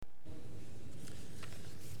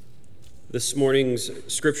This morning's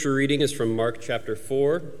scripture reading is from Mark chapter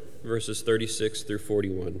 4, verses 36 through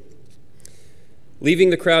 41.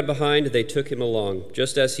 Leaving the crowd behind, they took him along,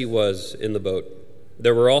 just as he was in the boat.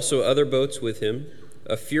 There were also other boats with him.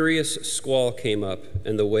 A furious squall came up,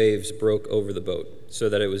 and the waves broke over the boat, so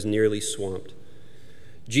that it was nearly swamped.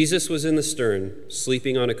 Jesus was in the stern,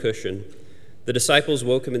 sleeping on a cushion. The disciples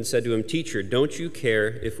woke him and said to him, "Teacher, don't you care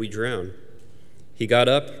if we drown?" He got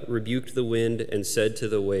up, rebuked the wind, and said to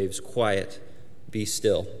the waves, "Quiet, be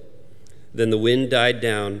still." Then the wind died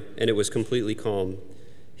down, and it was completely calm.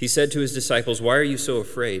 He said to his disciples, "Why are you so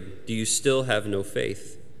afraid? Do you still have no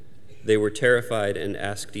faith?" They were terrified and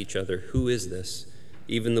asked each other, "Who is this?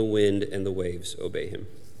 Even the wind and the waves obey him."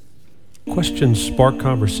 Questions spark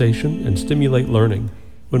conversation and stimulate learning.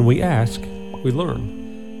 When we ask, we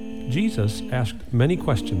learn. Jesus asked many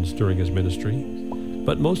questions during his ministry,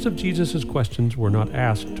 but most of Jesus' questions were not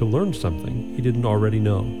asked to learn something he didn't already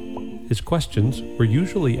know. His questions were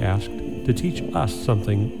usually asked to teach us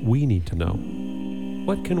something we need to know.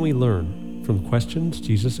 What can we learn from the questions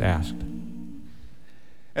Jesus asked?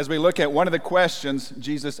 As we look at one of the questions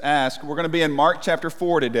Jesus asked, we're going to be in Mark chapter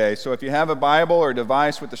 4 today. So if you have a Bible or a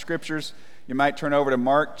device with the scriptures, you might turn over to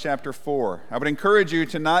Mark chapter 4. I would encourage you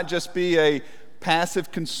to not just be a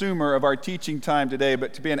passive consumer of our teaching time today,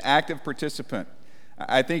 but to be an active participant.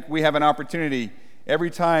 I think we have an opportunity every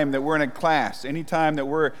time that we're in a class, any time that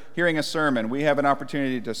we're hearing a sermon, we have an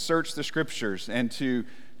opportunity to search the scriptures and to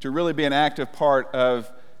really be an active part of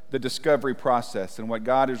the discovery process and what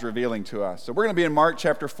God is revealing to us. So we're going to be in Mark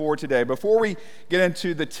chapter 4 today. Before we get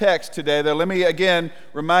into the text today, though, let me again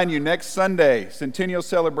remind you, next Sunday, Centennial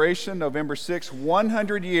Celebration, November 6th,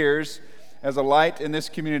 100 years as a light in this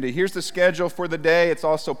community. Here's the schedule for the day. It's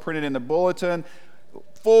also printed in the bulletin.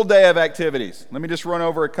 Full day of activities. Let me just run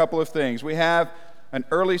over a couple of things. We have an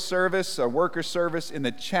early service, a worker service in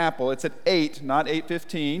the chapel. It's at 8, not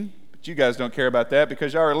 8:15. But you guys don't care about that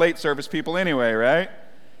because y'all are late service people anyway, right?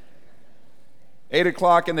 8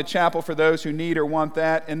 o'clock in the chapel for those who need or want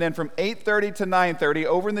that. And then from 8:30 to 9:30,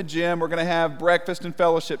 over in the gym, we're going to have breakfast and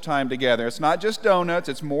fellowship time together. It's not just donuts.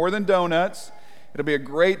 It's more than donuts. It'll be a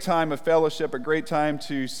great time of fellowship, a great time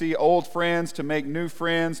to see old friends, to make new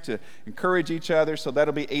friends, to encourage each other. So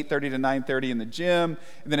that'll be 8:30 to 9:30 in the gym.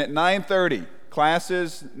 And then at 9:30,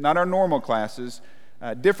 classes, not our normal classes,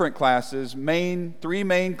 different classes, three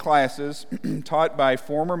main classes taught by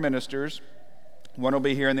former ministers. One will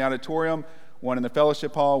be here in the auditorium, one in the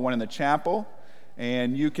fellowship hall, one in the chapel.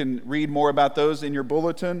 And you can read more about those in your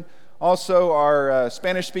bulletin. Also, our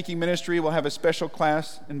Spanish-speaking ministry will have a special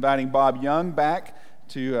class inviting Bob Young back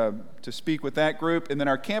to speak with that group. And then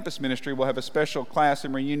our campus ministry will have a special class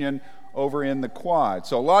and reunion over in the quad.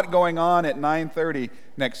 So a lot going on at 9:30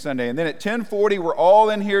 next Sunday. And then at 10:40, we're all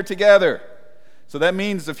in here together. So that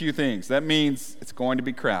means a few things. That means it's going to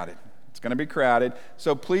be crowded. It's going to be crowded.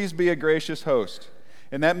 So please be a gracious host.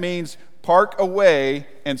 And that means park away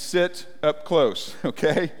and sit up close,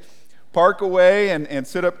 okay? Park away and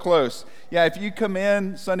sit up close. Yeah, if you come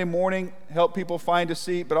in Sunday morning, help people find a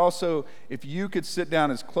seat, but also if you could sit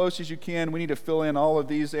down as close as you can, we need to fill in all of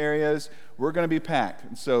these areas. We're going to be packed.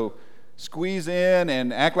 And so squeeze in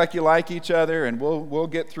and act like you like each other, and we'll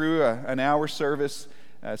get through an hour service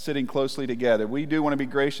sitting closely together. We do want to be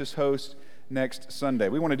gracious hosts next Sunday.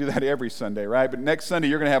 We want to do that every Sunday, right? But next Sunday,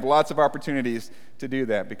 you're going to have lots of opportunities to do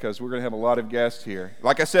that because we're going to have a lot of guests here.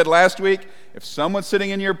 Like I said last week, if someone's sitting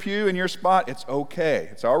in your pew, in your spot, it's okay.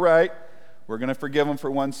 It's all right. We're going to forgive them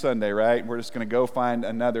for one Sunday, right? We're just going to go find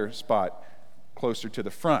another spot closer to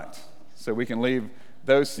the front so we can leave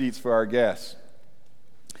those seats for our guests.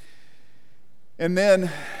 And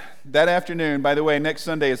then that afternoon, by the way, next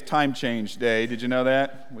Sunday is time change day. Did you know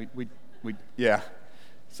that? Yeah.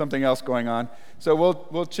 Something else going on. So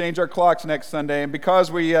we'll change our clocks next Sunday, and because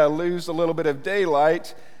we lose a little bit of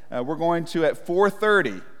daylight, we're going to, at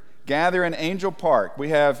 4:30, gather in Angel Park. We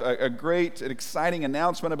have an exciting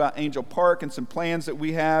announcement about Angel Park and some plans that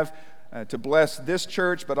we have to bless this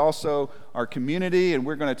church, but also our community, and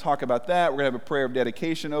we're going to talk about that. We're going to have a prayer of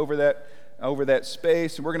dedication over that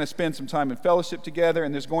space, and we're going to spend some time in fellowship together,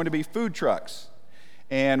 and there's going to be food trucks.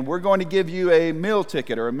 And we're going to give you a meal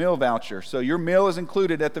ticket or a meal voucher. So your meal is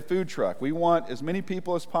included at the food truck. We want as many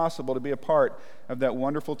people as possible to be a part of that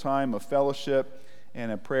wonderful time of fellowship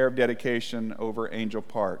and a prayer of dedication over Angel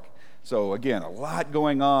Park. So again, a lot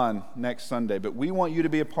going on next Sunday, but we want you to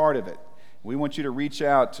be a part of it. We want you to reach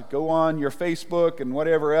out, to go on your Facebook and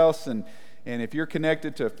whatever else, and if you're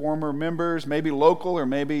connected to former members, maybe local or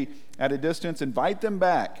maybe at a distance, invite them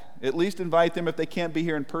back. At least invite them, if they can't be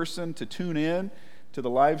here in person, to tune in to the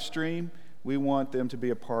live stream. We want them to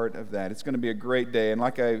be a part of that. It's going to be a great day. And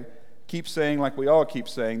like I keep saying, like we all keep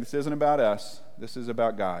saying, this isn't about us, this is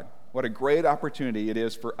about God. What a great opportunity it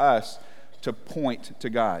is for us to point to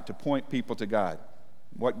God, to point people to God.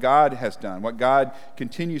 What God has done, what God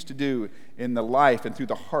continues to do in the life and through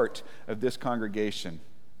the heart of this congregation.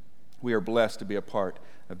 We are blessed to be a part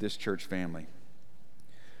of this church family.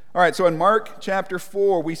 All right, so in Mark chapter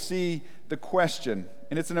 4, we see the question,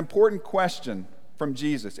 and it's an important question from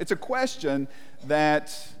Jesus. It's a question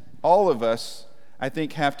that all of us, I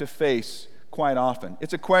think, have to face quite often.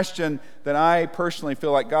 It's a question that I personally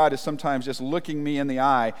feel like God is sometimes just looking me in the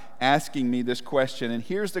eye, asking me this question. And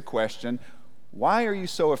here's the question: why are you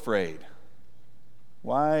so afraid?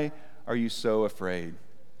 Why are you so afraid?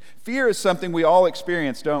 Fear is something we all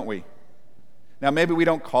experience, don't we? Now, maybe we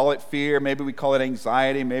don't call it fear, maybe we call it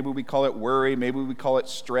anxiety, maybe we call it worry, maybe we call it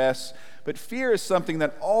stress, but fear is something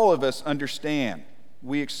that all of us understand,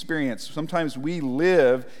 we experience. Sometimes we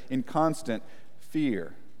live in constant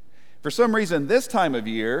fear. For some reason, this time of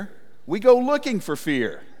year, we go looking for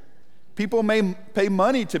fear. People may pay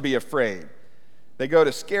money to be afraid. They go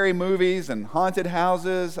to scary movies and haunted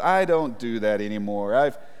houses. I don't do that anymore.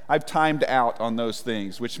 I've timed out on those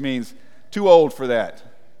things, which means too old for that.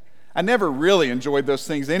 I never really enjoyed those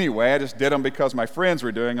things anyway. I just did them because my friends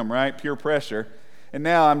were doing them, right? Pure pressure. And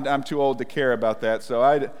now I'm too old to care about that, so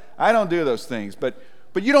I don't do those things. But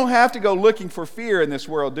you don't have to go looking for fear in this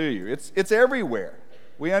world, do you? It's everywhere.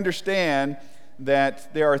 We understand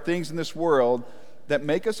that there are things in this world that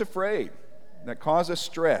make us afraid, that cause us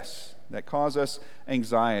stress, that cause us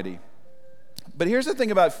anxiety. But here's the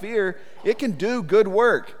thing about fear: it can do good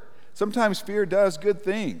work. Sometimes fear does good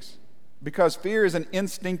things, because fear is an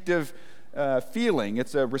instinctive feeling.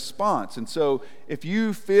 It's a response. And so if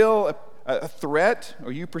you feel a threat,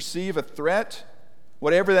 or you perceive a threat,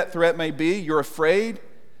 whatever that threat may be, you're afraid,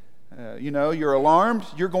 you're alarmed,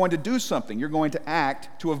 you're going to do something. You're going to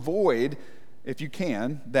act to avoid, if you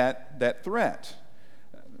can, that threat.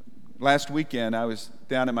 Last weekend, I was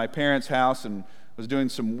down at my parents' house and was doing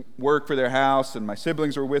some work for their house, and my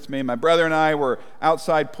siblings were with me. My brother and I were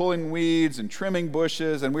outside pulling weeds and trimming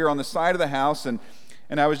bushes, and we were on the side of the house, and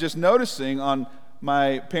I was just noticing on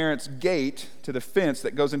my parents' gate to the fence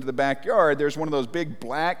that goes into the backyard, there's one of those big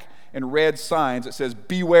black and red signs that says,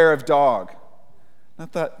 "Beware of dog." And I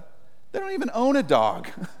thought, they don't even own a dog.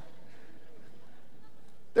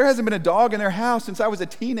 There hasn't been a dog in their house since I was a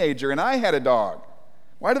teenager, and I had a dog.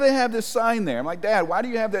 Why do they have this sign there? I'm like, Dad, why do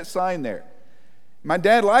you have that sign there? My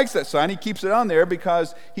dad likes that sign. He keeps it on there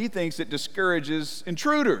because he thinks it discourages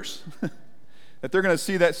intruders. That they're going to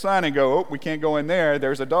see that sign and go, "Oh, we can't go in there.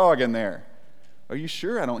 There's a dog in there." "Are you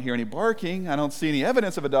sure? I don't hear any barking. I don't see any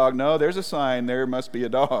evidence of a dog." "No, there's a sign. There must be a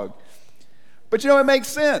dog." But it makes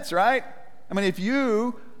sense, right? I mean, if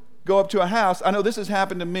you go up to a house, I know this has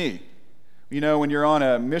happened to me. When you're on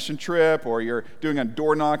a mission trip or you're doing a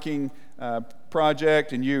door knocking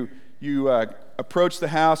project and you approach the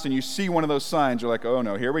house and you see one of those signs, you're like, "Oh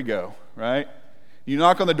no, here we go," right? You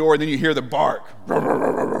knock on the door and then you hear the bark.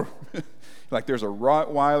 Like there's a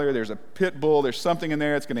Rottweiler, there's a pit bull, there's something in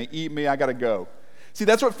there that's going to eat me, I got to go. See,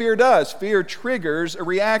 that's what fear does. Fear triggers a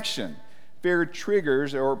reaction. Fear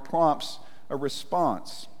triggers or prompts a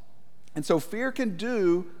response. And so fear can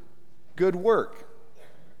do good work.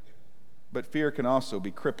 But fear can also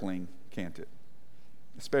be crippling, can't it?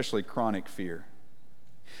 Especially chronic fear.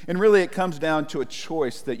 And really it comes down to a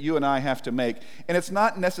choice that you and I have to make. And it's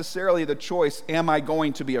not necessarily the choice, am I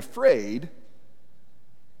going to be afraid?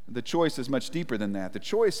 The choice is much deeper than that. The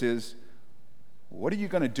choice is, what are you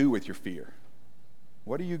going to do with your fear?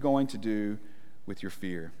 What are you going to do with your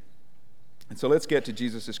fear? And so let's get to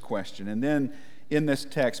Jesus' question. And then in this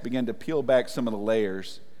text, begin to peel back some of the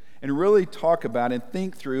layers and really talk about and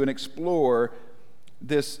think through and explore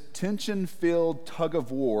this tension-filled tug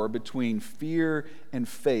of war between fear and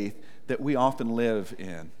faith that we often live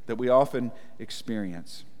in, that we often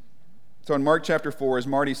experience. So in Mark chapter 4, as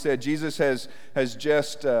Marty said, Jesus has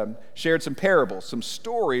just shared some parables, some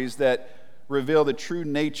stories that reveal the true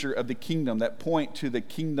nature of the kingdom, that point to the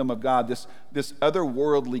kingdom of God, this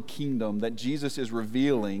otherworldly kingdom that Jesus is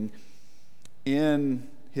revealing in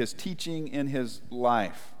his teaching, in his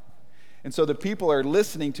life. And so the people are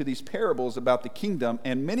listening to these parables about the kingdom,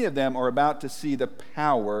 and many of them are about to see the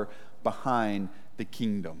power behind the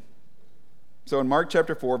kingdom. So in Mark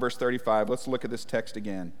chapter 4, verse 35, let's look at this text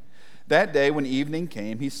again. That day when evening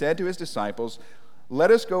came, he said to his disciples,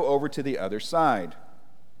 "Let us go over to the other side."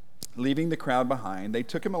 Leaving the crowd behind, they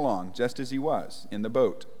took him along, just as he was, in the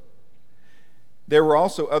boat. There were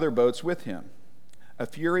also other boats with him. A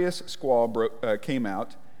furious squall came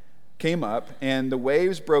up, and the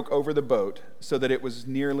waves broke over the boat so that it was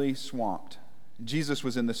nearly swamped. Jesus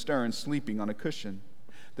was in the stern, sleeping on a cushion.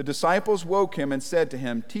 The disciples woke him and said to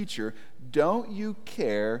him, "Teacher, don't you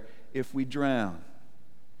care if we drown?"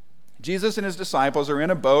 Jesus and his disciples are in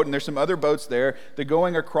a boat, and there's some other boats there. They're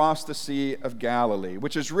going across the Sea of Galilee,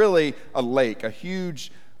 which is really a lake, a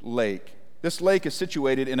huge lake. This lake is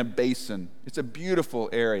situated in a basin. It's a beautiful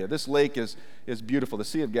area. This lake is beautiful. The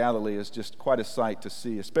Sea of Galilee is just quite a sight to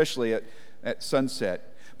see, especially at sunset.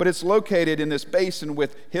 But it's located in this basin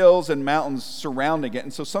with hills and mountains surrounding it.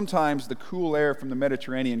 And so sometimes the cool air from the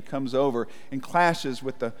Mediterranean comes over and clashes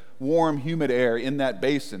with the warm, humid air in that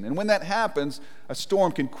basin. And when that happens, a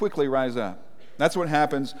storm can quickly rise up. That's what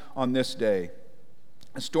happens on this day.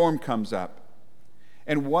 A storm comes up.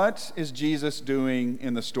 And what is Jesus doing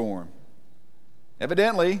in the storm?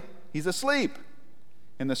 Evidently, he's asleep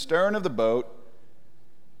in the stern of the boat,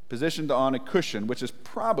 positioned on a cushion, which is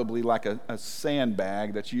probably like a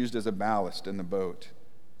sandbag that's used as a ballast in the boat.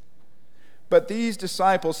 But these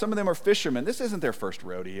disciples, some of them are fishermen. This isn't their first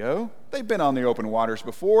rodeo. They've been on the open waters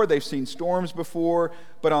before. They've seen storms before.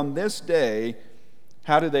 But on this day,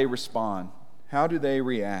 how do they respond? How do they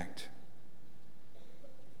react?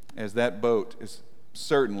 As that boat is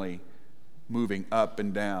certainly moving up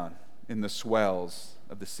and down in the swells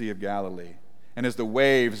of the Sea of Galilee. And as the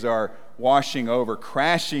waves are washing over,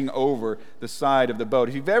 crashing over the side of the boat.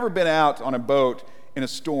 If you've ever been out on a boat in a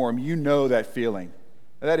storm, you know that feeling.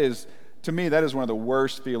 That is, to me, that is one of the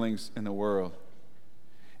worst feelings in the world.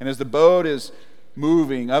 And as the boat is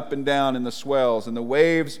moving up and down in the swells and the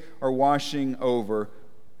waves are washing over,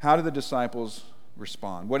 how do the disciples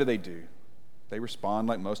respond? What do? They respond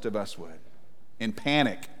like most of us would, in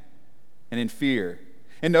panic and in fear.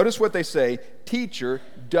 And notice what they say, "Teacher,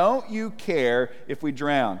 don't you care if we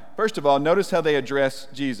drown?" First of all, notice how they address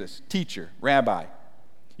Jesus. Teacher, rabbi.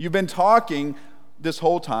 You've been talking this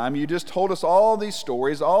whole time. You just told us all these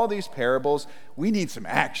stories, all these parables. We need some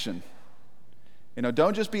action.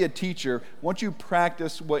 Don't just be a teacher. Won't you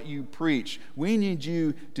practice what you preach? We need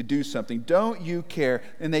you to do something. Don't you care?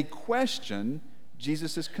 And they question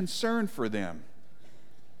Jesus' concern for them.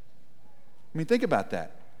 I mean, think about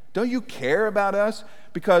that. Don't you care about us?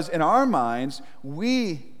 Because in our minds,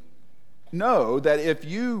 we know that if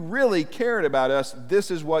you really cared about us,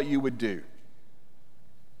 this is what you would do.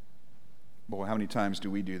 Boy, how many times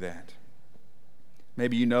do we do that?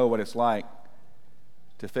 Maybe you know what it's like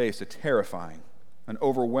to face a terrifying, an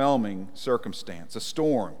overwhelming circumstance, a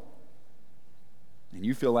storm, and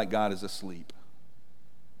you feel like God is asleep.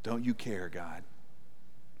 Don't you care, God?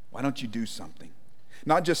 Why don't you do something?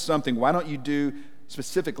 Not just something, why don't you do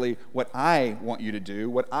specifically what I want you to do,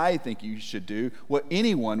 what I think you should do, what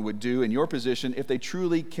anyone would do in your position if they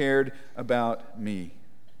truly cared about me?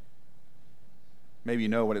 Maybe you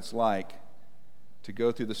know what it's like to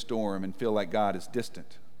go through the storm and feel like God is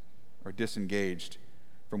distant or disengaged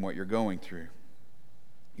from what you're going through.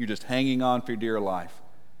 You're just hanging on for dear life,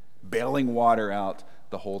 bailing water out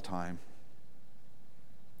the whole time.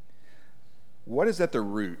 What is at the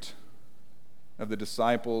root of the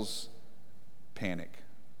disciples' panic,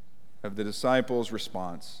 of the disciples'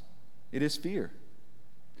 response? It is fear.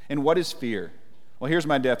 And what is fear? Well, here's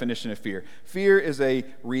my definition of fear. Fear is a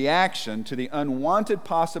reaction to the unwanted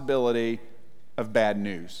possibility of bad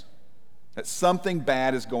news, that something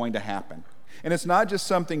bad is going to happen. And it's not just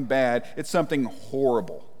something bad, it's something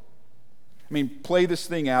horrible. I mean, play this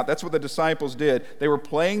thing out. That's what the disciples did. They were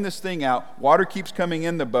playing this thing out. Water keeps coming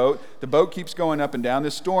in the boat keeps going up and down.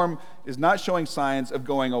 This storm is not showing signs of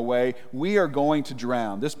going away. We are going to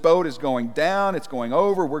drown. This boat is going down, it's going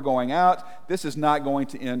over, we're going out. This is not going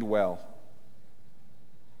to end well.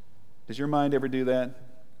 Does your mind ever do that?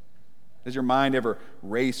 Does your mind ever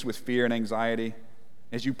race with fear and anxiety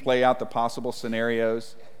as you play out the possible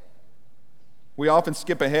scenarios? We often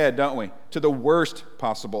skip ahead, don't we, to the worst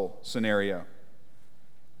possible scenario.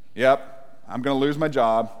 Yep, I'm going to lose my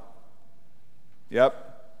job.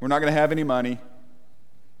 Yep, we're not going to have any money.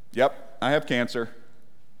 Yep, I have cancer.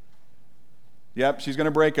 Yep, she's going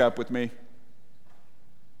to break up with me.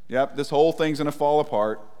 Yep, this whole thing's going to fall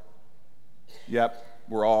apart. Yep,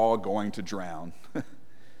 we're all going to drown.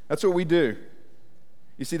 That's what we do.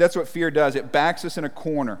 You see, that's what fear does. It backs us in a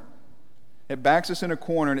corner. It backs us in a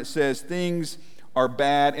corner and it says things are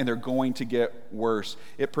bad and they're going to get worse.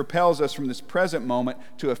 It propels us from this present moment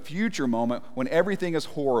to a future moment when everything is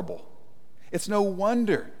horrible. It's no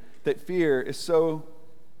wonder that fear is so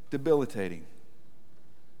debilitating,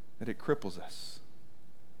 that it cripples us,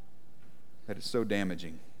 that it's so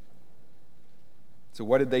damaging. So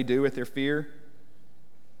what did they do with their fear?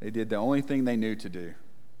 They did the only thing they knew to do.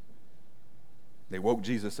 They woke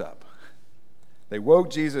Jesus up. They woke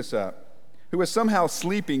Jesus up, who was somehow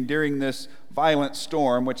sleeping during this violent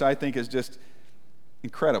storm, which I think is just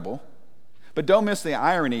incredible. But don't miss the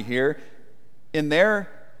irony here. In their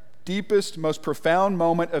deepest, most profound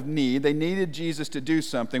moment of need, they needed Jesus to do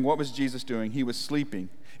something. What was Jesus doing? He was sleeping.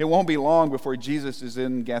 It won't be long before Jesus is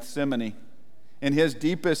in Gethsemane. In his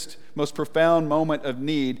deepest, most profound moment of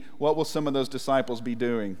need, what will some of those disciples be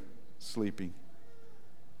doing? Sleeping.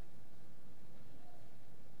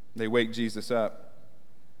 They wake Jesus up.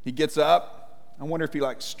 He gets up. I wonder if he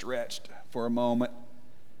stretched for a moment,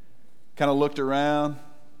 kind of looked around,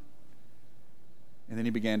 and then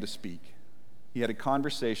he began to speak. He had a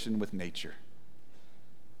conversation with nature.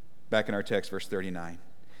 Back in our text, verse 39.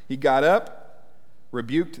 He got up,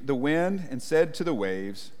 rebuked the wind, and said to the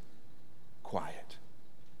waves, "Quiet,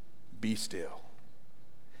 be still."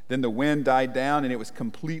 Then the wind died down, and it was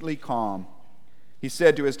completely calm. He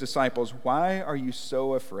said to his disciples, "Why are you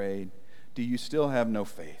so afraid? Do you still have no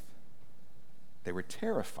faith?" They were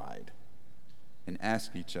terrified and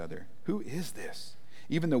asked each other, "Who is this?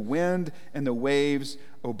 Even the wind and the waves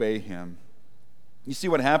obey him." You see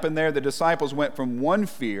what happened there? The disciples went from one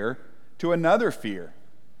fear to another fear,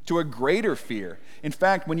 to a greater fear. In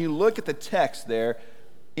fact, when you look at the text there,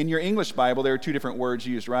 in your English Bible, there are two different words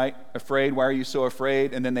used, right? Afraid, why are you so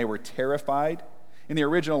afraid? And then they were terrified. In the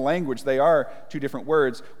original language, they are two different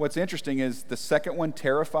words. What's interesting is the second one,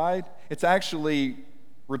 terrified, it's actually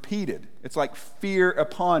repeated. It's like fear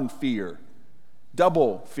upon fear,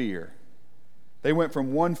 double fear. They went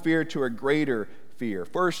from one fear to a greater fear.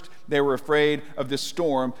 First, they were afraid of this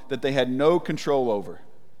storm that they had no control over.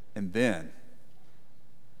 And then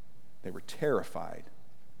they were terrified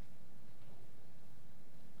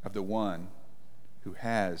of the one who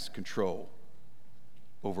has control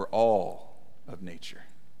over all of nature.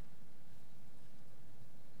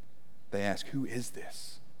 They ask, "Who is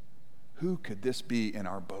this? Who could this be in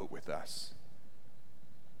our boat with us?"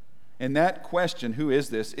 And that question, "Who is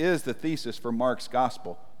this?" is the thesis for Mark's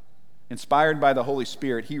gospel. Inspired by the Holy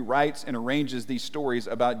Spirit, he writes and arranges these stories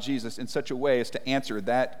about Jesus in such a way as to answer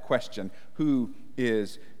that question, who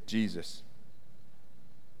is Jesus?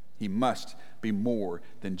 He must be more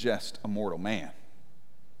than just a mortal man.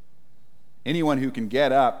 Anyone who can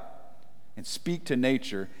get up and speak to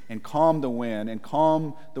nature and calm the wind and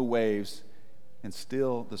calm the waves and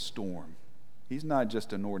still the storm, he's not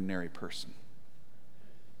just an ordinary person.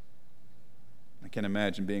 I can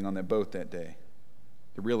imagine being on that boat that day,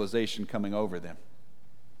 the realization coming over them.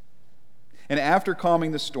 And after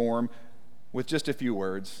calming the storm with just a few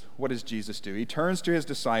words, what does Jesus do? He turns to his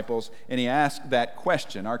disciples and he asks that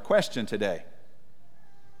question, our question today.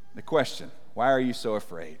 The question, why are you so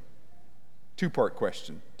afraid? Two-part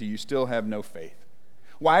question. Do you still have no faith?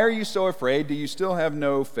 Why are you so afraid? Do you still have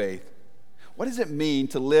no faith? What does it mean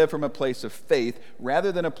to live from a place of faith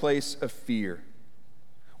rather than a place of fear?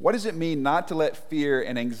 What does it mean not to let fear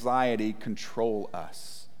and anxiety control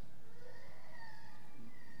us?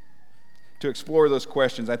 To explore those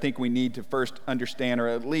questions, I think we need to first understand, or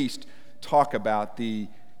at least talk about, the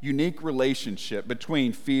unique relationship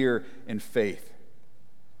between fear and faith.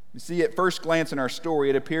 You see, at first glance in our story,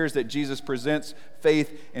 it appears that Jesus presents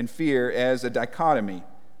faith and fear as a dichotomy.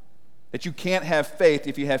 That you can't have faith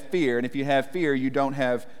if you have fear, and if you have fear, you don't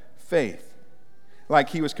have faith. Like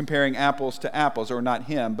he was comparing apples to apples, or not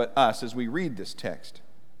him, but us as we read this text.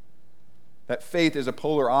 That faith is a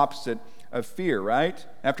polar opposite of fear, right?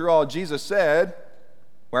 After all, Jesus said,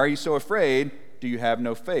 "Why are you so afraid? Do you have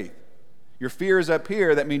no faith?" Your fear is up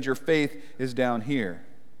here, that means your faith is down here.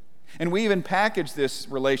 And we even package this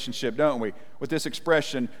relationship, don't we, with this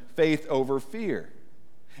expression, faith over fear.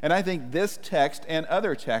 And I think this text and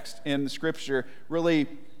other texts in the Scripture really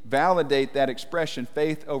validate that expression,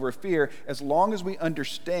 faith over fear, as long as we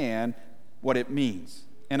understand what it means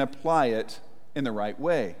and apply it in the right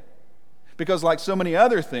way. Because like so many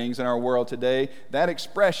other things in our world today, that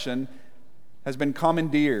expression has been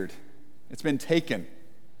commandeered. It's been taken.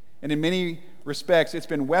 And in many respects, it's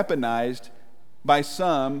been weaponized by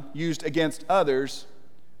some, used against others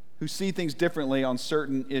who see things differently on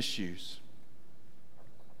certain issues.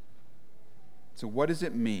 So what does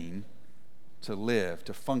it mean to live,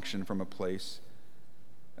 to function from a place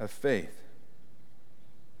of faith?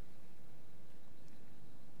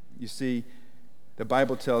 You see, the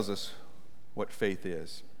Bible tells us what faith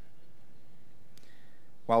is.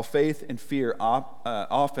 While faith and fear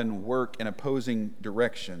often work in opposing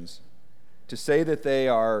directions, to say that they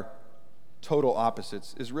are total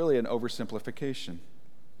opposites is really an oversimplification.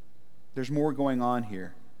 There's more going on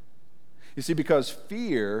here. You see, because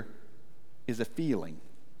fear is a feeling,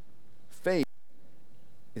 faith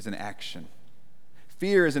is an action.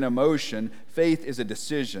 Fear is an emotion, faith is a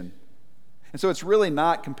decision. And so it's really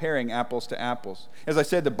not comparing apples to apples. As I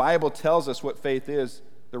said, the Bible tells us what faith is.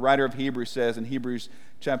 The writer of Hebrews says in Hebrews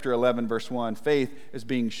chapter 11, verse 1, faith is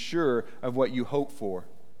being sure of what you hope for,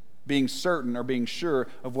 being certain or being sure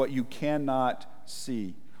of what you cannot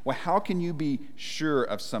see. Well, how can you be sure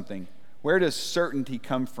of something? Where does certainty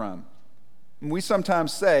come from? And we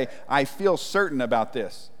sometimes say, I feel certain about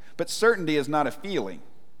this. But certainty is not a feeling.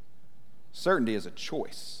 Certainty is a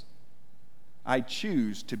choice. I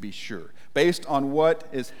choose to be sure. Based on what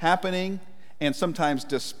is happening, and sometimes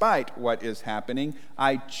despite what is happening,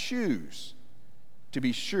 I choose to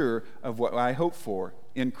be sure of what I hope for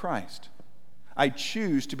in Christ. I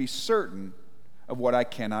choose to be certain of what I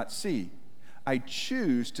cannot see. I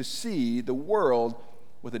choose to see the world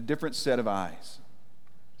with a different set of eyes,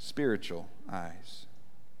 spiritual eyes.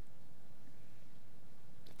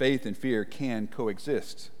 Faith and fear can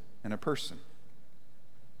coexist in a person.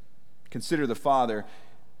 Consider the father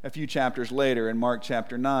a few chapters later in Mark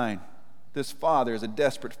chapter 9. This father is a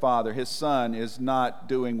desperate father. His son is not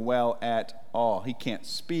doing well at all. He can't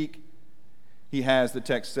speak. He has, the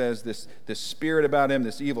text says, this spirit about him,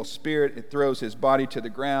 this evil spirit. It throws his body to the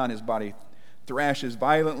ground. His body thrashes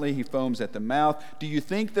violently. He foams at the mouth. Do you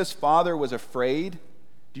think this father was afraid?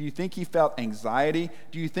 Do you think he felt anxiety?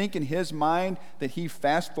 Do you think in his mind that he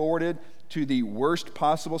fast forwarded to the worst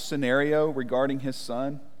possible scenario regarding his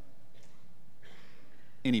son?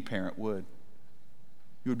 Any parent would.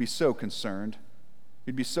 You would be so concerned.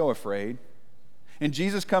 You'd be so afraid. And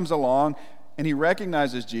Jesus comes along and he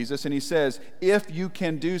recognizes Jesus and he says, if you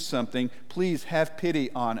can do something, please have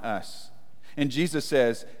pity on us. And Jesus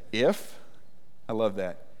says, if, I love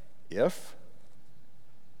that, if,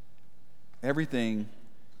 everything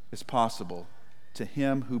is possible to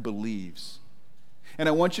him who believes. And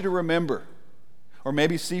I want you to remember, or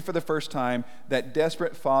maybe see for the first time, that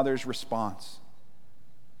desperate father's response,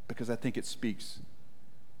 because I think it speaks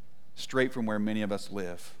straight from where many of us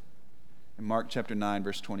live. In Mark chapter 9,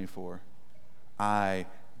 verse 24, I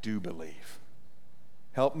do believe.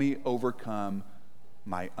 Help me overcome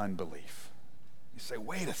my unbelief. You say,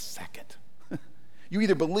 wait a second. You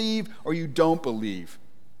either believe or you don't believe.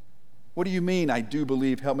 What do you mean, I do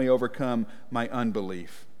believe, help me overcome my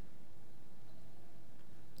unbelief?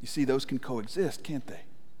 You see, those can coexist, can't they?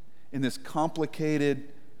 In this complicated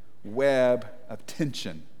web of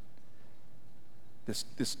tension,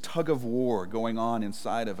 this tug of war going on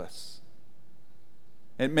inside of us.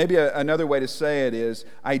 And maybe another way to say it is,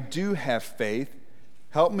 I do have faith,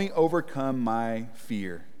 help me overcome my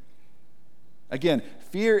fear. Again,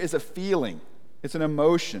 fear is a feeling, it's an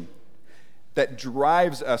emotion that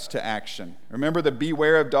drives us to action. Remember the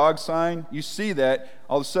beware of dog sign? You see that,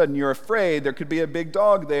 all of a sudden you're afraid there could be a big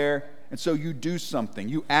dog there, and so you do something.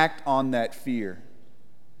 You act on that fear.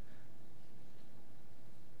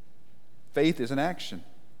 Faith is an action.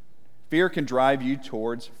 Fear can drive you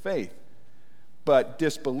towards faith. But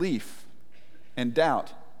disbelief and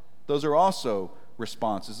doubt, those are also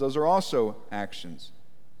responses. Those are also actions.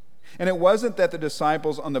 And it wasn't that the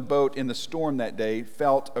disciples on the boat in the storm that day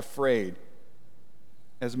felt afraid,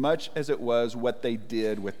 as much as it was what they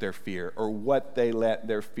did with their fear, or what they let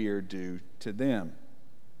their fear do to them.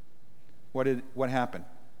 What happened?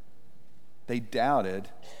 They doubted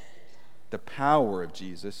the power of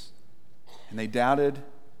Jesus, and they doubted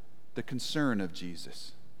the concern of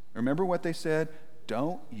Jesus. Remember what they said?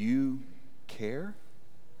 Don't you care?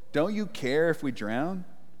 Don't you care if we drown?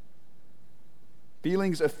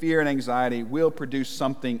 Feelings of fear and anxiety will produce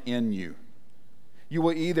something in you. You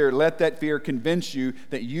will either let that fear convince you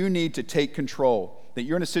that you need to take control, that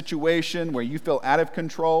you're in a situation where you feel out of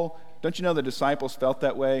control. Don't you know the disciples felt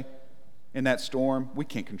that way in that storm? We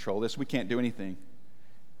can't control this. We can't do anything.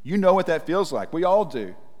 You know what that feels like. We all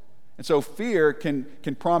do. And so fear can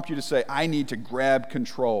prompt you to say, I need to grab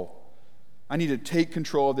control. I need to take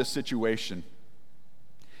control of this situation.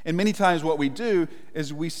 And many times what we do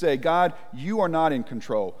is we say, God, you are not in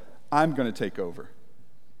control. I'm going to take over.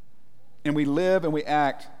 And we live and we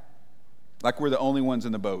act like we're the only ones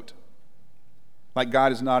in the boat, like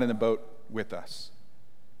God is not in the boat with us.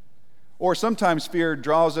 Or sometimes fear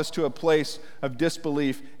draws us to a place of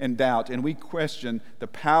disbelief and doubt, and we question the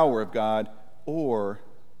power of God or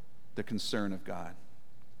the concern of God.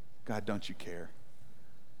 God, don't you care?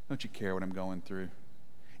 Don't you care what I'm going through?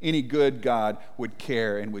 Any good God would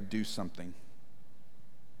care and would do something.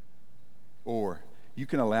 Or you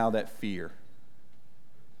can allow that fear,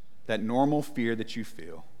 that normal fear that you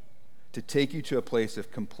feel, to take you to a place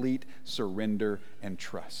of complete surrender and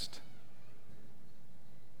trust.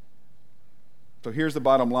 So here's the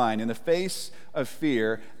bottom line. In the face of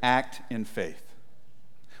fear, act in faith.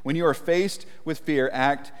 When you are faced with fear,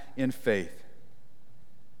 act in faith.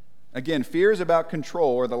 Again, fear is about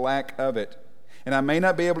control or the lack of it. And I may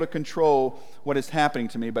not be able to control what is happening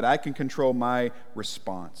to me, but I can control my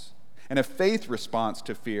response. And a faith response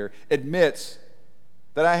to fear admits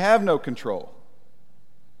that I have no control,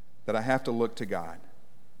 that I have to look to God,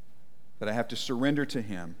 that I have to surrender to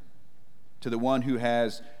Him, to the one who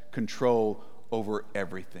has control over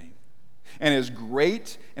everything. And as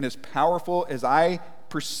great and as powerful as I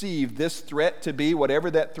perceive this threat to be, whatever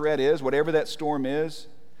that threat is, whatever that storm is,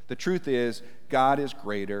 the truth is God is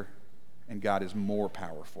greater and God is more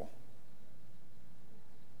powerful.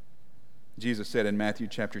 Jesus said in Matthew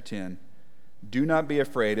chapter 10, "Do not be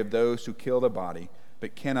afraid of those who kill the body,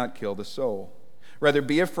 but cannot kill the soul. Rather,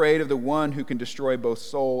 be afraid of the one who can destroy both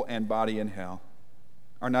soul and body in hell.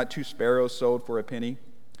 Are not 2 sparrows sold for a penny?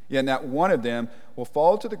 Yet not one of them will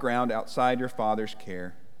fall to the ground outside your Father's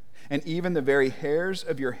care. And even the very hairs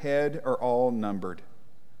of your head are all numbered.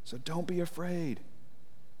 So don't be afraid.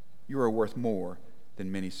 You are worth more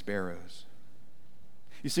than many sparrows."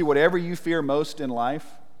 You see, whatever you fear most in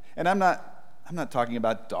life, and I'm not talking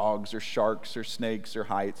about dogs or sharks or snakes or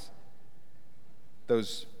heights.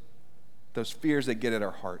 Those fears that get at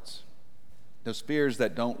our hearts, those fears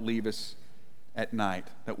that don't leave us at night,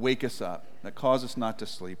 that wake us up, that cause us not to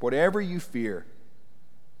sleep. Whatever you fear,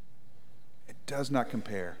 it does not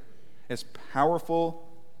compare. As powerful,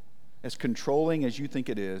 as controlling as you think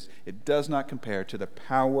it does not compare to the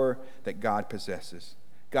power that God possesses.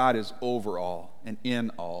 God is over all and in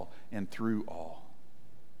all and through all.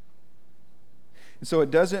 And so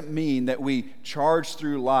it doesn't mean that we charge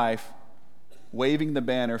through life waving the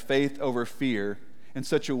banner, faith over fear, in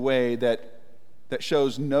such a way that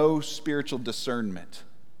shows no spiritual discernment.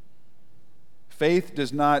 Faith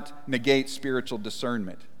does not negate spiritual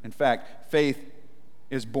discernment. In fact, faith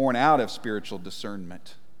is born out of spiritual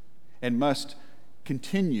discernment and must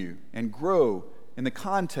continue and grow in the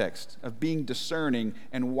context of being discerning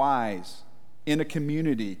and wise in a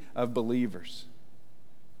community of believers.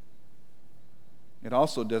 It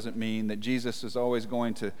also doesn't mean that Jesus is always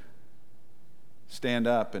going to stand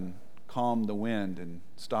up and calm the wind and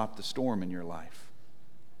stop the storm in your life.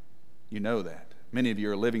 You know that. Many of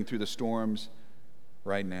you are living through the storms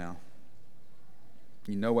right now.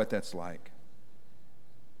 You know what that's like.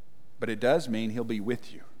 But it does mean He'll be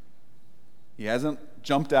with you. He hasn't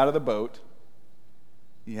jumped out of the boat.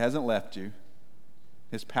 He hasn't left you.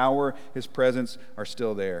 His power, His presence are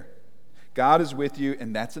still there. God is with you,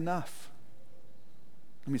 and that's enough.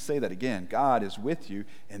 Let me say that again. God is with you,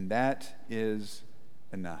 and that is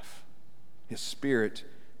enough. His Spirit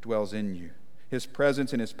dwells in you. His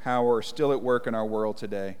presence and His power are still at work in our world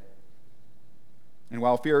today. And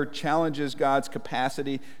while fear challenges God's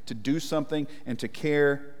capacity to do something and to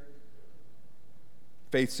care,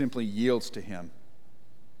 faith simply yields to Him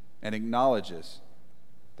and acknowledges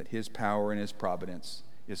that His power and His providence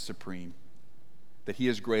is supreme, that He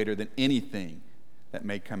is greater than anything that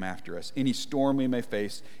may come after us, any storm we may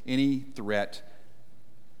face, any threat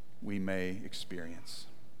we may experience.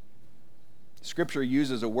 Scripture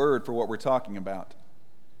uses a word for what we're talking about.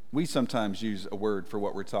 We sometimes use a word for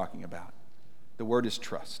what we're talking about. The word is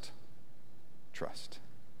trust. Trust.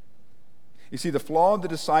 You see, the flaw of the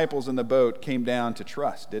disciples in the boat came down to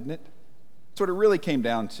trust, didn't it? That's what it really came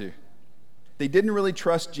down to. They didn't really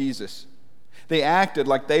trust Jesus. They acted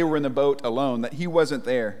like they were in the boat alone, that He wasn't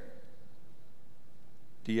there.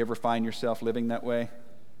 Do you ever find yourself living that way?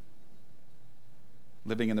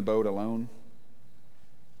 Living in the boat alone?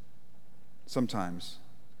 Sometimes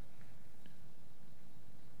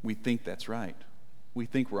we think that's right. We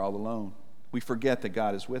think we're all alone. We forget that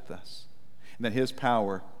God is with us and that His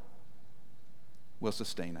power will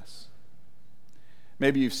sustain us.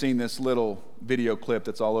 Maybe you've seen this little video clip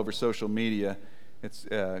that's all over social media.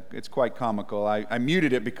 It's quite comical. I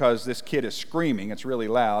muted it because this kid is screaming. It's really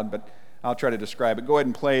loud, but I'll try to describe it. Go ahead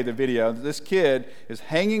and play the video. This kid is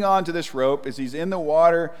hanging on to this rope as he's in the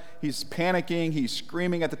water. He's panicking. He's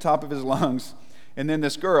screaming at the top of his lungs. And then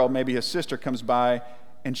this girl, maybe his sister, comes by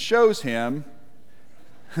and shows him,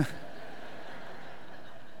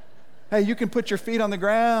 hey, you can put your feet on the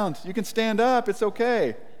ground. You can stand up. It's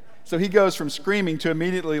okay. So he goes from screaming to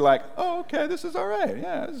immediately like, oh, okay, this is all right.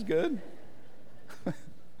 Yeah, this is good.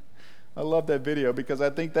 I love that video because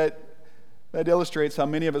I think that illustrates how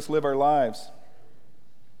many of us live our lives.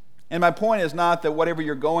 And my point is not that whatever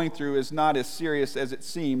you're going through is not as serious as it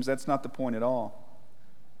seems. That's not the point at all.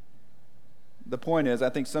 The point is, I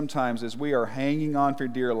think sometimes as we are hanging on for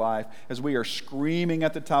dear life, as we are screaming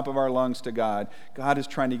at the top of our lungs to God, God is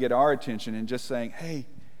trying to get our attention and just saying, hey,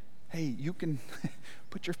 you can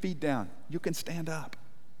put your feet down. You can stand up.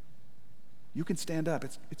 You can stand up.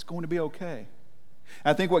 It's going to be okay.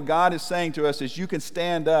 I think what God is saying to us is you can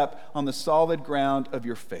stand up on the solid ground of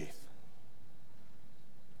your faith.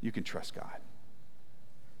 You can trust God.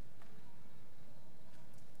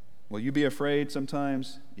 Will you be afraid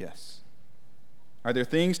sometimes? Yes. Are there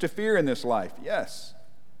things to fear in this life? Yes.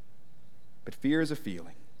 But fear is a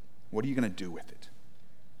feeling. What are you going to do with it?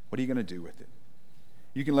 What are you going to do with it?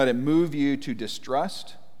 You can let it move you to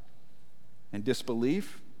distrust and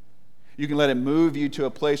disbelief. You can let it move you to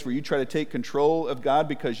a place where you try to take control of God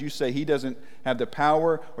because you say He doesn't have the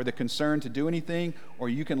power or the concern to do anything, or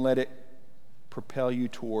you can let it propel you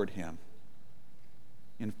toward Him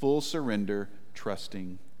in full surrender,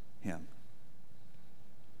 trusting Him.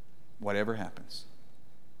 Whatever happens.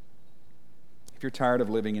 If you're tired of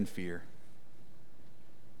living in fear,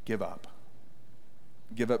 give up.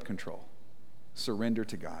 Give up control. Surrender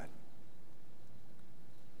to God.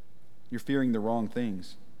 You're fearing the wrong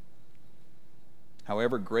things.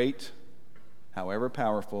 However great, however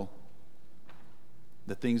powerful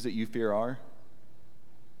the things that you fear are,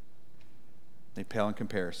 they pale in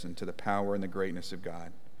comparison to the power and the greatness of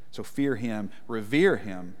God. So fear Him, revere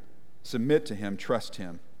Him, submit to Him, trust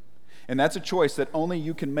Him. And that's a choice that only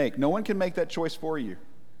you can make. No one can make that choice for you.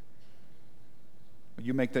 Will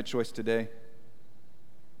you make that choice today?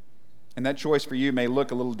 And that choice for you may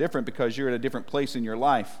look a little different because you're at a different place in your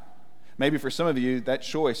life. Maybe for some of you, that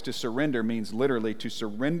choice to surrender means literally to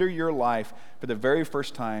surrender your life for the very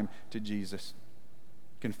first time to Jesus.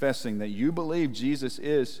 Confessing that you believe Jesus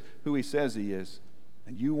is who He says He is,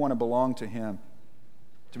 and you want to belong to Him,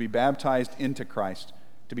 to be baptized into Christ,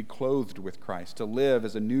 to be clothed with Christ, to live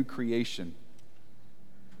as a new creation.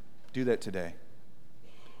 Do that today.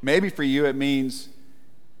 Maybe for you it means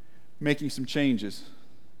making some changes,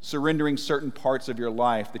 surrendering certain parts of your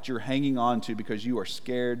life that you're hanging on to because you are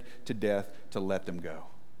scared to death to let them go.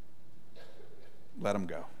 Let them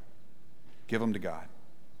go. Give them to God.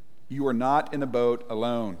 You are not in the boat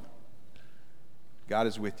alone. God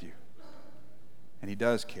is with you. And He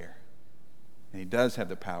does care. And He does have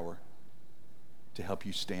the power to help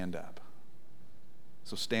you stand up.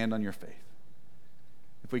 So stand on your faith.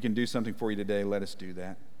 If we can do something for you today, let us do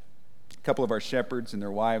that. A couple of our shepherds and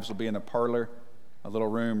their wives will be in the parlor, a little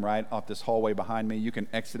room right off this hallway behind me. You can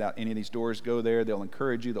exit out any of these doors, go there. They'll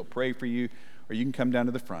encourage you. They'll pray for you. Or you can come down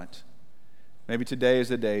to the front. Maybe today is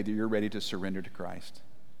the day that you're ready to surrender to Christ.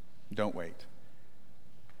 Don't wait.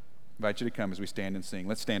 I invite you to come as we stand and sing.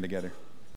 Let's stand together.